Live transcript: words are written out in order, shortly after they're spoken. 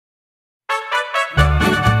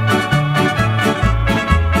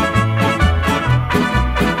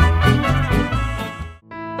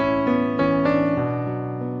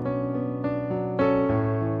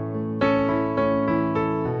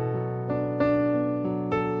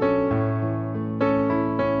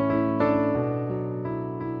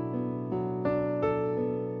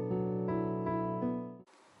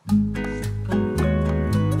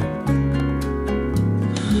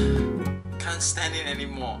stand it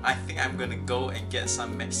anymore. I think I'm gonna go and get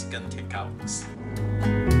some Mexican takeouts.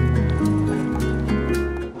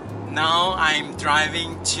 Now I'm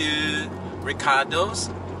driving to Ricardo's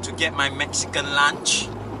to get my Mexican lunch.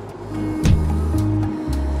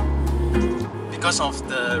 Because of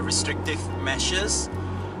the restrictive measures,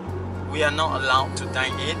 we are not allowed to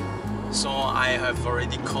dine in. So I have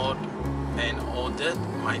already called and ordered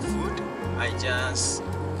my food. I just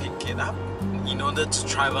pick it up. In order to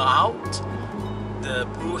travel out, the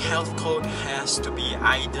Brew Health Code has to be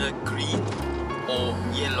either green or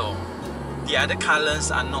yellow. The other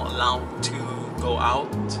colors are not allowed to go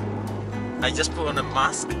out. I just put on a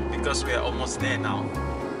mask because we are almost there now.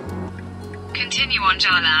 Continue on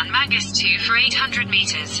Jalan Manggis 2 for 800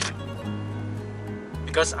 meters.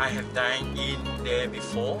 Because I have dined in there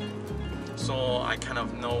before, so I kind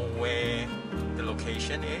of know where the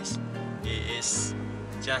location is. It is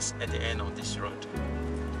just at the end of this road.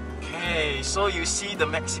 Okay, so you see the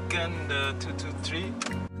Mexican, the 223.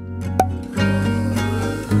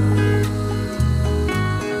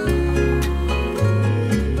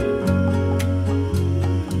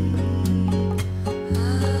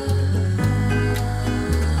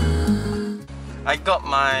 I got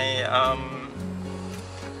my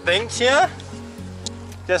things here.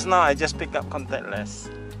 Just now I just picked up contactless.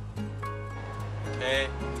 Okay,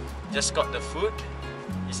 just got the food.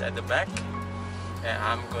 It's at the back, and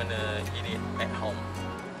I'm gonna eat it at home.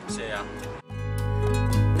 So yeah.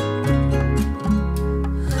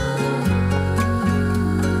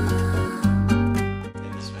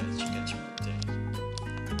 And this one is chicken chipotle.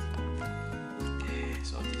 Okay,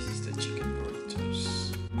 so this is the chicken burritos.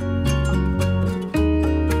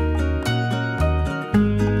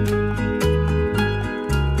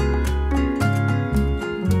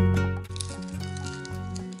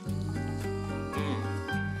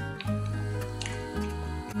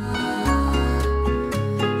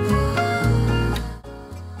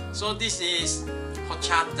 So this is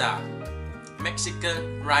horchata,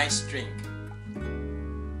 Mexican rice drink.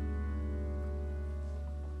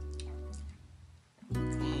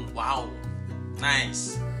 Wow,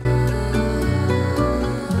 nice.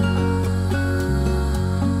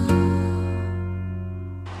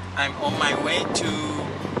 I'm on my way to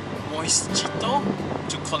Moisquito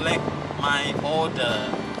to collect my order.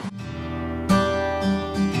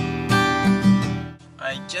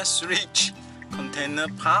 I just reached container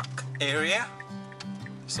park area,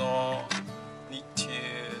 so need to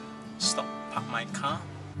stop, park my car.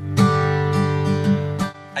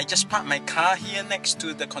 I just parked my car here next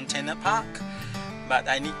to the container park, but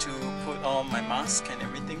I need to put on my mask and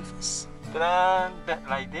everything first. Turn back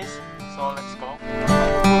like this, so let's go.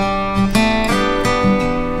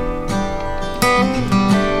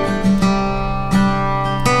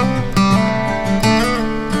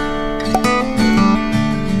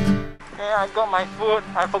 I got my food.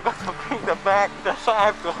 I forgot to bring the bag. That's why I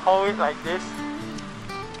have to hold it like this.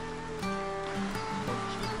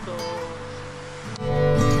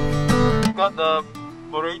 Got the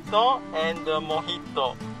burrito and the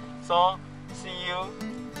mojito. So see you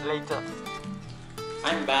later.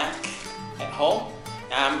 I'm back at home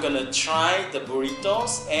and I'm gonna try the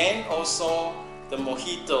burritos and also the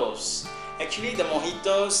mojitos. Actually the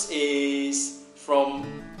mojitos is from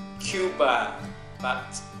Cuba,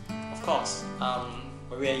 but of course,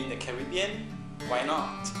 when we are in the Caribbean, why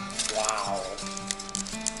not? Wow!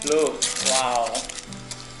 Look, wow!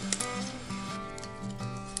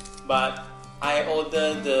 But I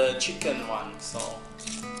ordered the chicken one, so.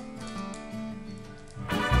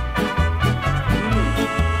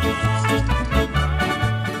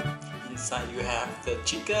 Inside you have the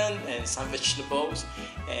chicken and some vegetables,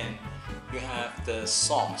 and you have the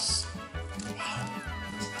sauce. Wow!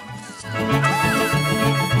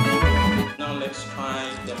 Now let's try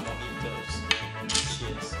the mojitos.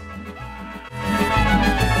 Cheers.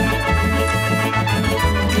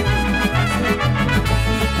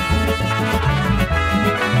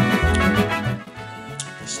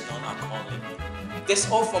 It's non-alcoholic. That's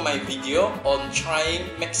all for my video on trying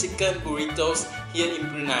Mexican burritos here in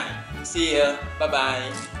Brunei. See ya. Bye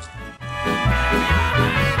bye.